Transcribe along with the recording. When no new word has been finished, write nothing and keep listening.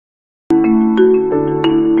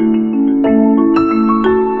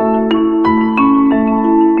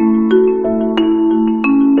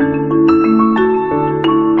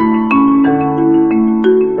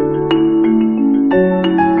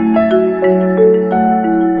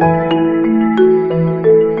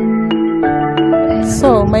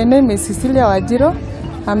name is Cecilia Wajiro.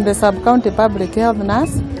 I'm the Sub-County Public Health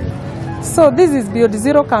Nurse. So this is Beyond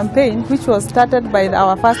Zero campaign, which was started by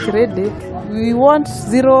our first lady. We want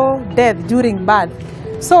zero death during birth.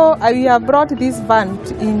 So we have brought this van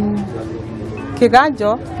in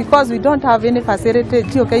Keganjo because we don't have any facility,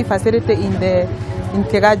 GOK facility in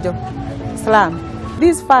Keganjo slum.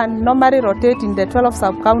 This van normally rotates in the 12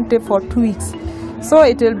 sub-county for 2 weeks. So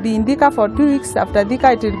it will be in Thika for 2 weeks. After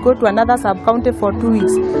Thika, it will go to another sub-county for 2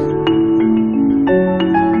 weeks.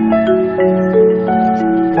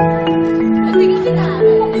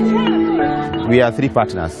 We are 3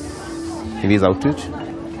 partners in this outreach.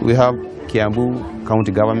 We have Kiambu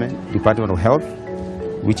County Government, Department of Health,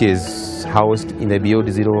 which is housed in the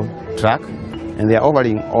Beyond Zero track, and they are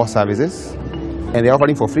offering all services, and they are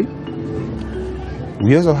offering for free.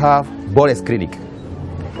 We also have Bores Clinic,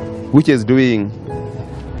 which is doing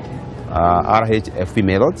RHFP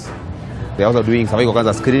methods. They are also doing cervical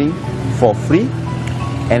cancer screening for free,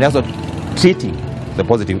 and also treating the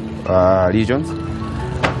positive lesions.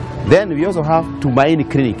 Then we also have Tumaini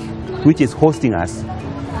Clinic, which is hosting us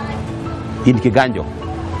in Keganjo,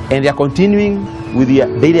 and they are continuing with their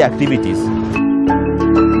daily activities.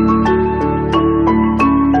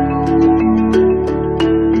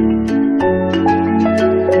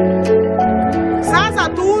 Sasa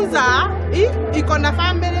tunza iko na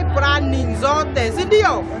family planning zote, si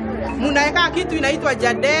ndio? Munaweka kitu inaitwa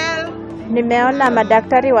Jadel. Nimeona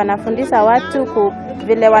madaktari wanafundisha watu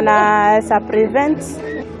vile wanaweza prevent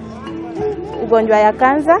ugonjwa ya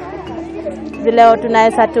kansa, vile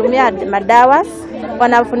tunaweza tumia madawa,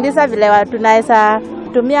 wanafundisha vile tunaweza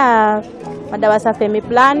tumia madawa za family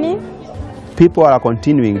planning. People are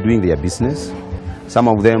continuing doing their business. Some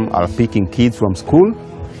of them are picking kids from school,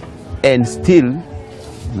 and still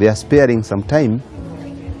they are sparing some time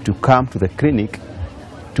to come to the clinic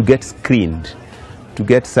to get screened, to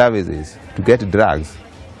get services, to get drugs,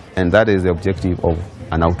 and that is the objective of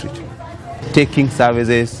an outreach. Taking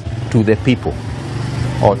services to the people,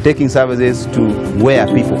 or taking services to where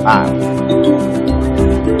people are.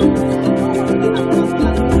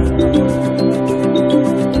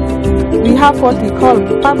 We have what we call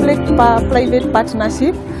public-private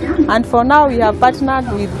partnership, and for now we have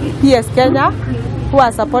partnered with PS Kenya, who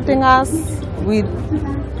are supporting us with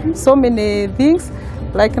so many things.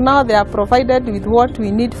 Like now they are provided with what we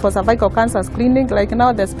need for cervical cancer screening. Like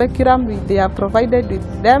now the spectrum, they are provided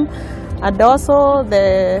with them, and also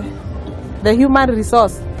the human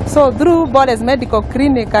resource. So through Bores Medical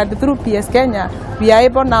Clinic and through PS Kenya, we are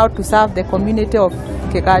able now to serve the community of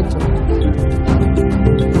Keganjo.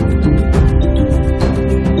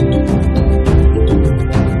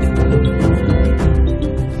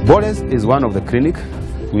 Bores is one of the clinic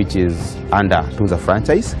which is under Tunza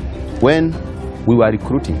franchise. When we were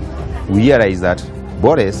recruiting, we realized that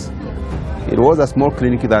Bores, it was a small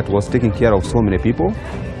clinic that was taking care of so many people,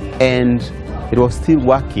 and it was still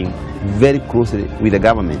working very closely with the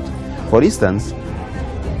government. For instance,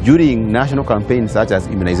 during national campaigns such as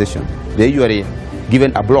immunization, they usually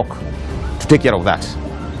given a block to take care of that.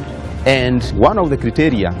 And one of the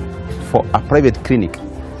criteria for a private clinic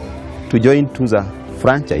to join Tunza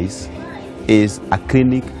franchise is a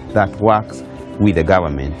clinic that works with the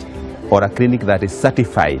government, or a clinic that is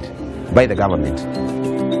certified by the government.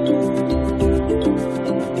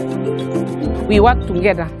 We work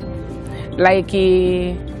together. Like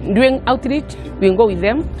doing outreach, we go with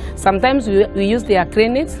them. Sometimes we use their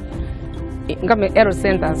clinics, aero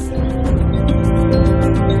centers.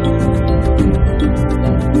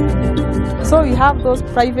 So we have those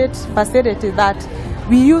private facilities that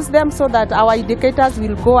we use them so that our indicators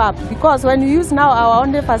will go up. Because when we use now our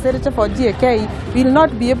only facility for GAK, we will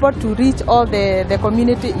not be able to reach all the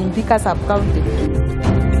community in Thika sub-county.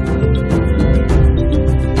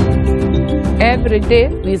 Every day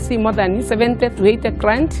we see more than 70 to 80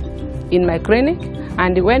 clients in my clinic,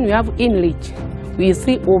 and when we have in-reach, we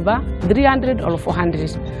see over 300 or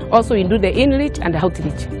 400. Also we do the in-reach and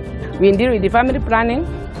outreach. We deal with the family planning,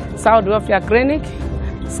 child welfare clinic,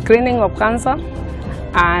 screening of cancer,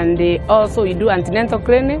 and also we do antenatal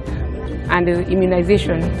clinic and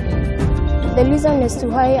immunization. The reason as to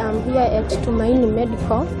why I'm here at Tumaini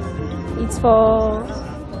Medical, it's for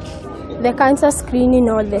the cancer screening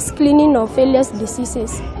or the screening of various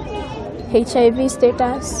diseases, HIV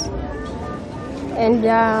status, and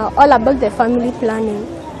all about the family planning.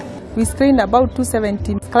 We screened about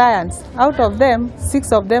 217 clients. Out of them,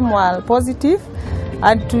 6 of them were positive,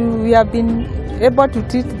 and we have been able to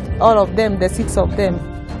treat all of them, the 6 of them.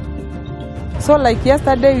 So like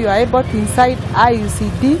yesterday, we were able to incite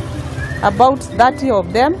IUCD, about 30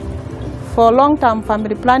 of them, for long-term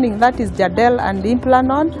family planning, that is Jadel and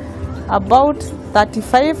Implanon, about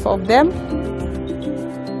 35 of them.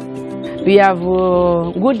 We have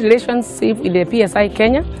good relationship with the PSI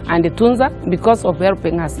Kenya and the Tunza because of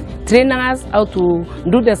helping us, training us how to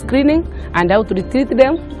do the screening and how to treat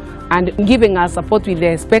them, and giving us support with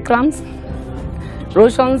the spectrums,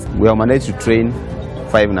 lotions. We have managed to train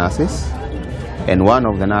 5 nurses, and one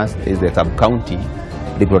of the nurses is the sub-county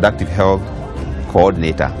reproductive health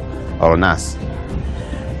coordinator or nurse.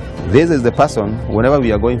 This is the person, whenever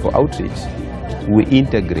we are going for outreach, we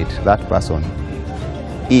integrate that person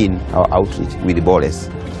in our outreach with the borders.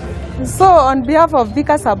 So on behalf of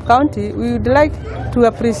Thika Sub-County, we would like to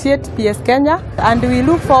appreciate PS Kenya, and we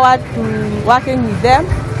look forward to working with them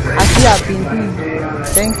as we have been doing.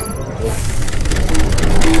 Thank you.